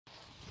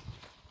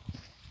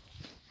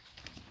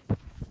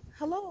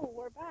Hello,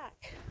 we're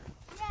back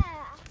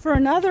Yeah. for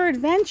another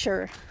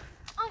adventure.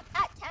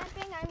 At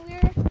camping,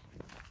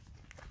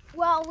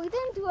 we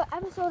didn't do an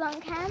episode on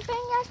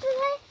camping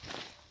yesterday.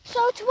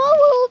 So tomorrow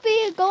we'll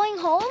be going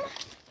home,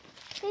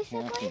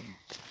 basically.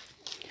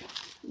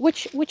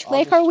 Which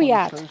lake are we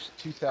at?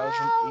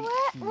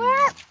 2018.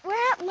 We're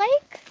at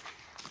Lake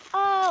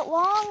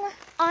Long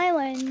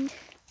Island.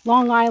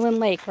 Long Island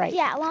Lake, right?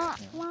 Yeah, Long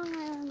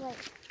Island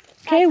Lake.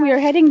 Okay, we are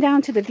heading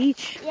down to the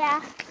beach.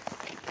 Yeah.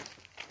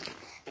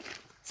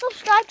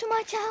 Subscribe to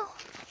my channel.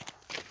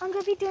 I'm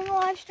going to be doing a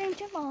live stream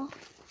tomorrow.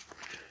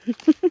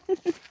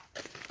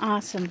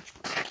 Awesome.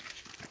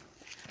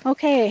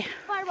 Okay.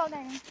 Fireball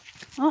dining.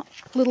 Oh,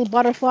 little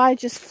butterfly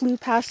just flew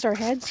past our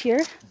heads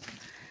here.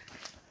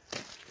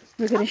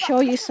 We're going to show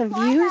you some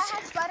views.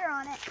 Has butter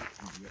on it.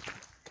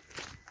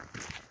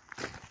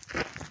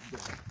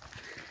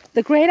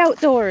 The great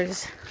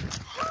outdoors.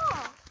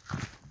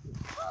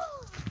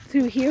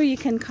 Through here you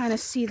can kind of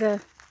see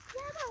the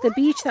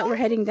beach that we're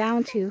heading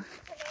down to.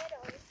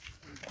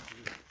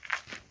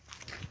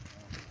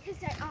 Because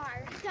there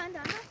are. Dun,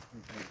 dun,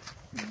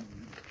 dun.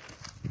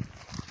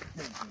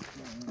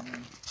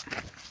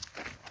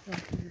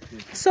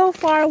 So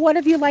far, what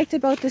have you liked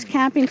about this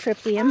camping trip,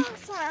 Liam?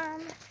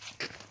 Awesome.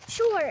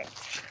 Short.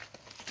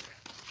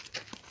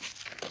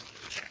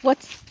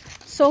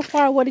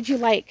 What did you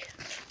like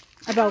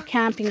about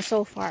camping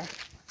so far?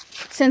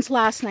 Since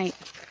last night?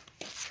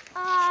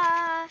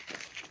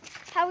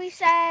 How we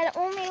said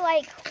only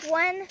like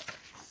one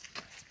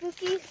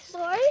spooky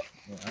story.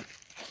 Yeah.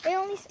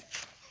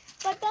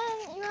 But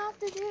then you have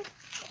to do,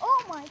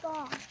 oh my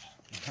gosh.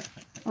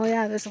 Oh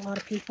yeah, there's a lot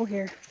of people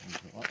here.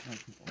 There's a lot more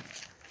people.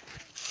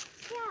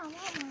 Yeah,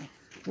 Mama.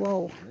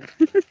 Whoa.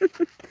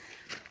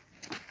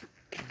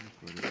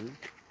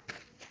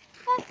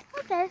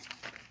 Up there.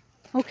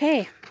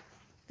 Okay,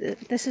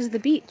 this is the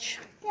beach.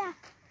 Yeah.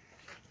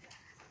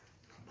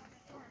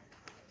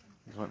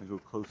 You want to go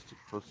closer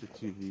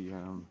to the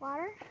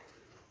Water?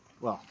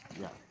 well,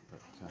 yeah,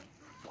 but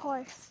Of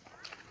course.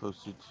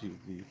 closer to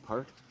the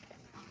park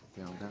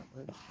down that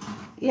way.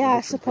 Yeah, I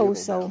There's a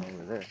suppose table so. down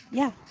over there.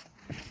 Yeah,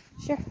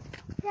 sure.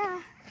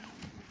 Yeah.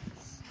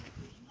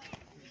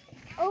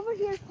 Over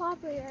here is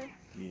popular.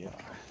 Yeah.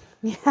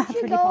 Yeah, We should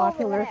pretty go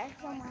popular. over there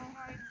somewhere.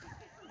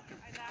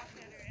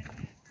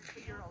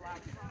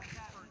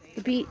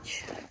 The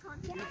beach.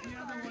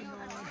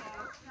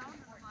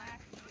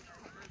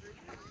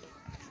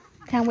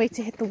 Can't wait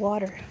to hit the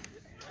water.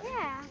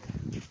 Yeah.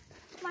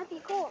 Might be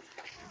cool.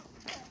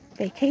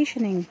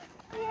 Vacationing.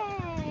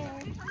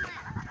 Yay.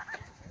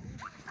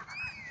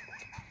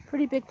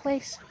 Pretty big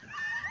place.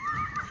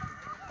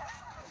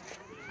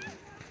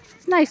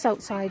 It's nice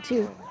outside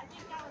too.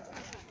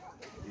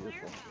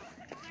 Beautiful.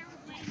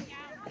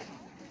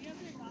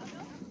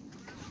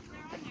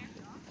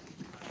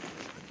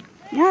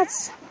 Yeah,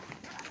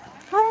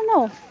 I don't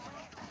know.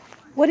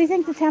 What do you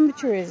think the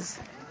temperature is?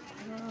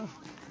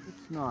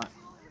 It's not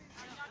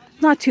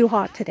Not too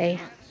hot today.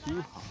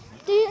 too hot.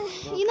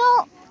 You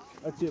know,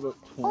 I'd say about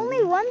 20.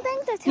 only one thing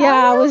to tell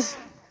Yeah, you is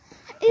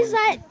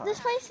that this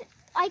place,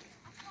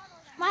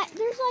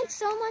 there's like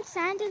so much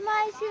sand in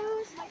my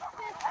shoes.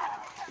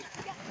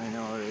 I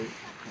know,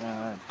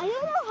 right? I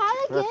don't know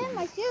how to get in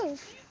my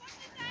shoes.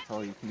 That's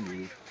all you can do.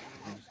 You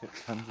just get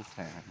tons of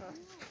sand.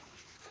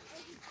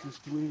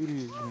 Just wait it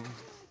is, man.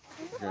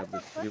 Grab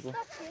this table.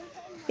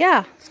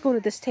 Yeah, let's go to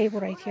this table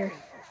right here.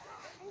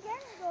 I'm gonna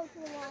go to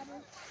the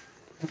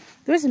water.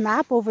 There's a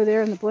map over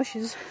there in the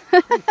bushes.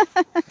 Take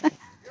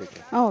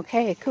it.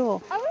 Okay,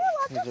 cool. Are we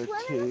allowed Here's to our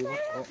swim in table. there?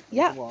 Oh,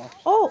 Yeah. wash.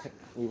 Oh,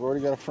 We've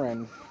already got a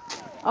friend.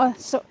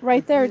 so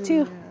right there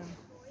too.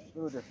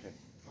 Go different.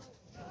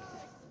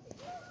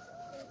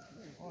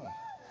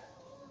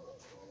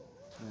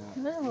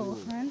 There's a little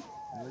friend.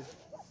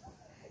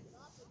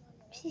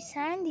 She's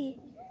sandy.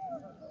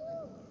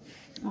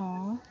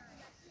 Aw.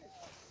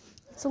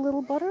 It's a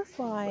little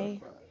butterfly.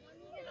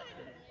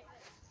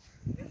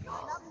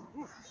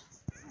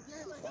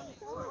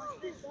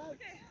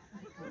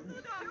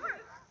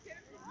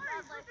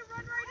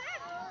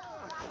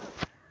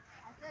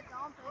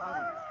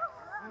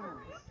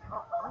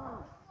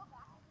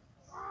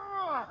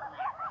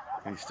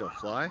 Can you still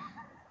fly?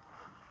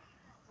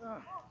 Yeah.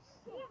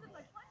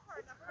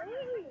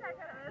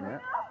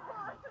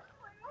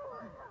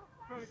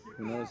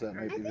 Who knows, that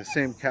might be the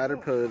same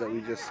caterpillar that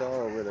we just saw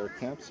over at our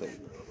campsite.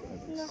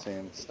 Maybe the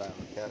same style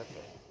of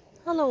caterpillar.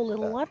 Hello,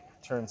 little That one.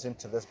 turns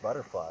into this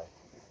butterfly.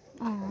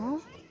 Aw.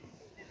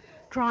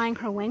 Drying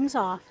her wings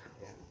off.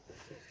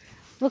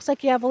 Looks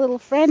like you have a little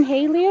friend.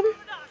 Hey, Liam?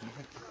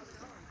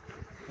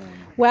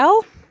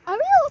 Well, Are we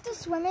allowed to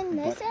swim in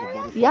this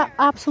area? yeah,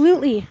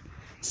 absolutely.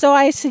 So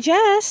I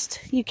suggest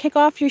you kick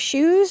off your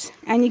shoes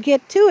and you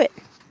get to it.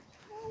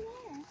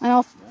 And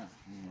I'll,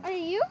 Are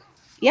you?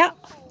 yeah,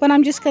 but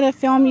I'm just gonna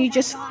film you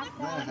just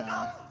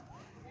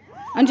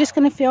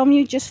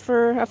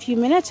for a few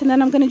minutes and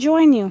then I'm gonna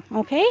join you,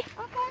 okay?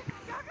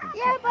 Okay.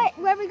 Yeah, but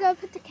where we go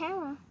put the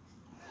camera?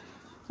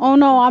 Oh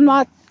no, I'm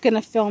not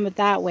gonna film it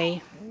that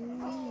way.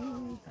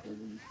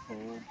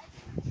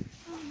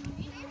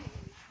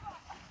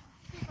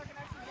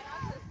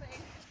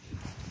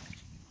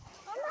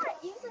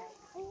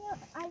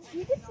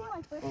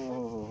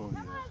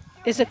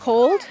 Is it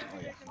cold? Oh,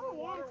 yeah, it's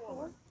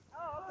cold.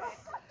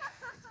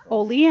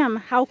 Oh, Liam,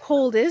 how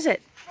cold is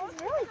it?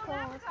 It's really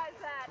cold.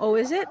 Oh,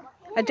 is it?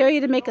 I dare you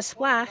to make a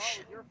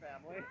splash.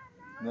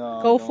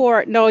 No, Go don't.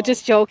 for it. No,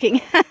 just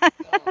joking. No.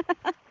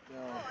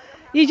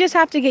 You just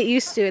have to get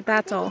used to it,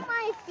 that's all. Put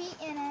my feet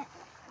in it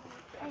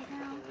right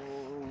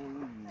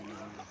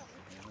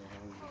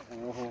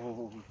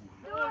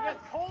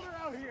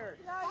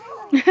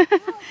now.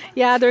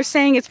 Yeah, they're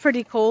saying it's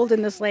pretty cold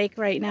in this lake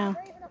right now.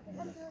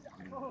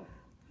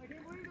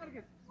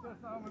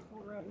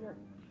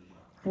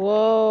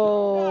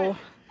 Whoa.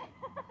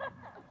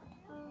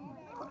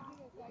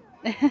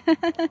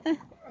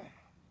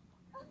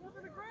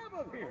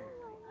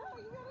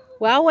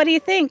 Well, what do you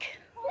think?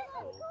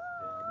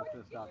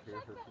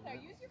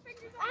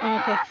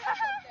 Okay.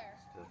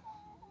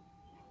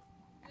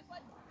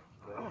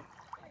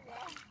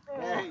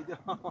 Hey,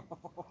 don't.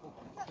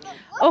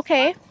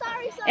 Okay.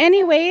 Sorry.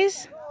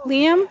 Anyways,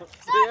 Liam.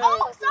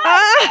 Oh, sorry.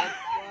 Ah!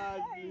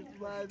 You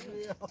splashed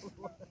me off.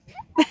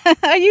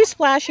 Are you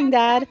splashing,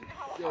 Dad?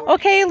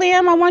 Okay,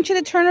 Liam, I want you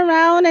to turn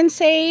around and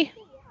say,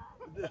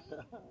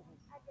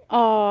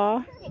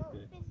 aw.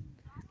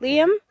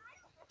 Liam,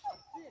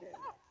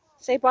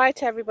 say bye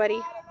to everybody.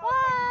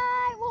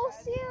 Bye. We'll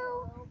see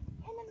you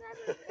in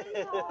another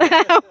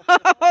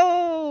video.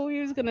 Oh, he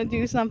was going to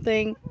do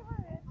something.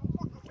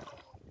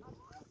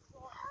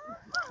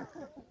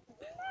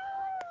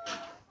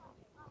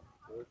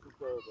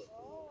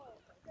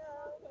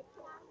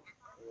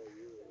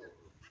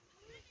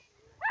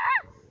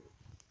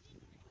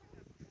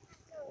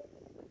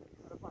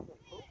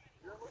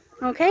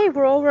 Okay,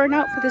 we're over and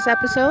out for this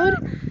episode.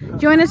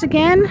 Join us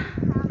again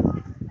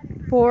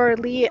for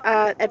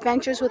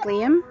Adventures with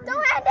Liam.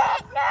 Don't end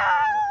it. No.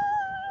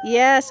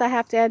 Yes, I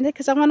have to end it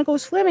because I want to go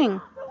swimming.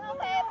 Okay,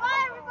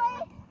 bye,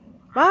 everybody.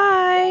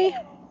 Bye.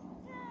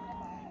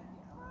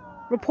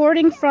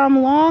 Reporting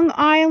from Long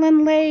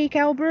Island Lake,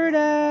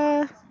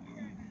 Alberta.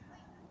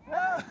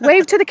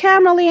 Wave to the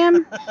camera,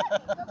 Liam.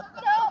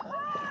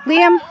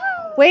 Liam,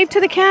 wave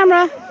to the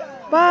camera.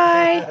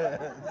 Bye.